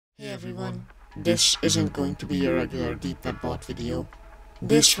Hey everyone, this isn't going to be your regular deep web bot video.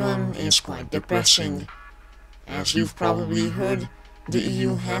 This one is quite depressing. As you've probably heard, the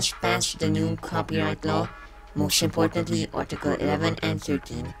EU has passed the new copyright law, most importantly Article 11 and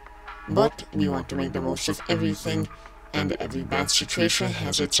 13. But we want to make the most of everything, and every bad situation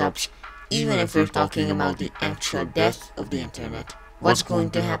has its ups, even if we're talking about the actual death of the internet. What's going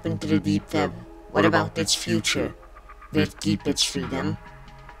to happen to the deep web? What about its future? Will it keep its freedom?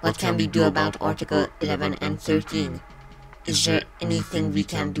 What can we do about Article 11 and 13? Is there anything we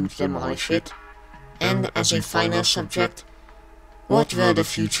can do to demolish it? And as a final subject, what will the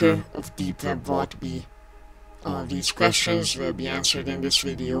future of Deep Web Bot be? All these questions will be answered in this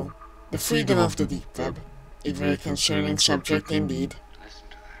video. The freedom of the Deep Web, a very concerning subject indeed.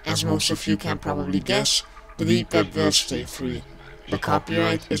 As most of you can probably guess, the Deep Web will stay free. The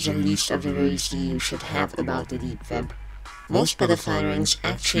copyright is the least of the worries the EU should have about the Deep Web. Most pedophile rings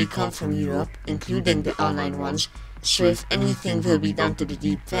actually come from Europe, including the online ones, so if anything will be done to the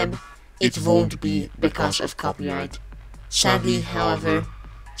deep web, it won't be because of copyright. Sadly, however,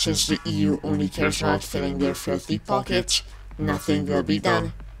 since the EU only cares about filling their filthy pockets, nothing will be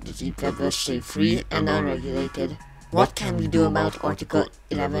done. The deep web will stay free and unregulated. What can we do about Article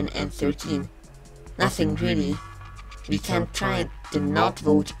 11 and 13? Nothing really. We can try to not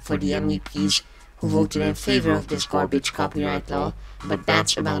vote for the MEPs who voted in favor of this garbage copyright law, but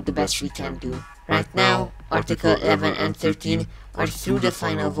that's about the best we can do. Right now, Article 11 and 13 are through the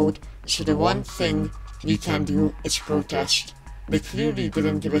final vote, so the one thing we can do is protest. They clearly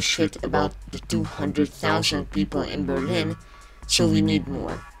didn't give a shit about the 200,000 people in Berlin, so we need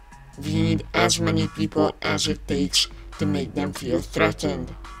more. We need as many people as it takes to make them feel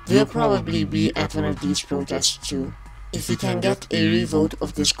threatened. We'll probably be at one of these protests too. If we can get a revote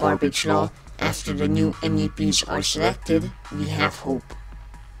of this garbage law after the new MEPs are selected, we have hope.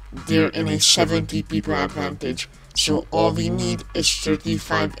 They're in a 70 people advantage, so all we need is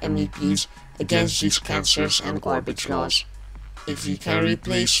 35 MEPs against these cancers and garbage laws. If we can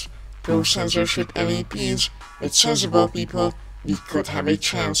replace pro-censorship MEPs with sensible people, we could have a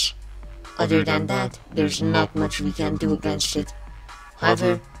chance. Other than that, there's not much we can do against it.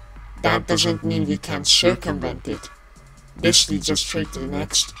 However, that doesn't mean we can circumvent it. This leads us straight to the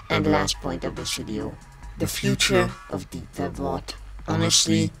next and last point of this video. The future of Deep Web Bot.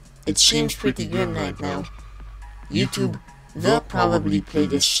 Honestly, it seems pretty grim right now. YouTube will probably play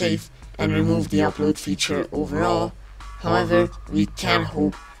this safe and remove the upload feature overall. However, we can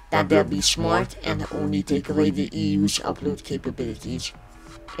hope that they'll be smart and only take away the EU's upload capabilities.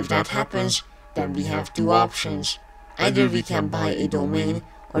 If that happens, then we have two options. Either we can buy a domain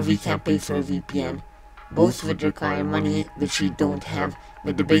or we can pay for a VPN. Both would require money which we don't have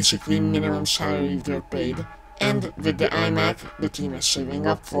with the basically minimum salary we're paid, and with the iMac the team is saving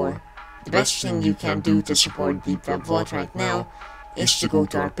up for. The best thing you can do to support Deep Web Bot right now is to go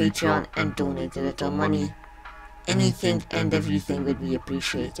to our Patreon and donate a little money. Anything and everything would be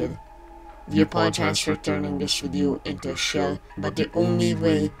appreciated. We apologize for turning this video into a shell, but the only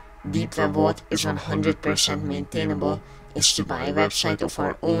way Deep Web Bot is 100% maintainable is to buy a website of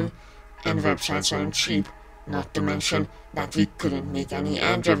our own, and websites aren't cheap, not to mention that we couldn't make any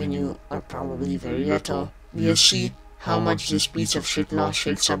ad revenue, or probably very little. We'll see how much this piece of shit law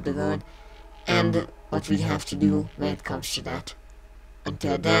shakes up the world, and what we have to do when it comes to that.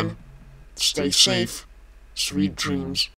 Until then, stay safe, sweet dreams.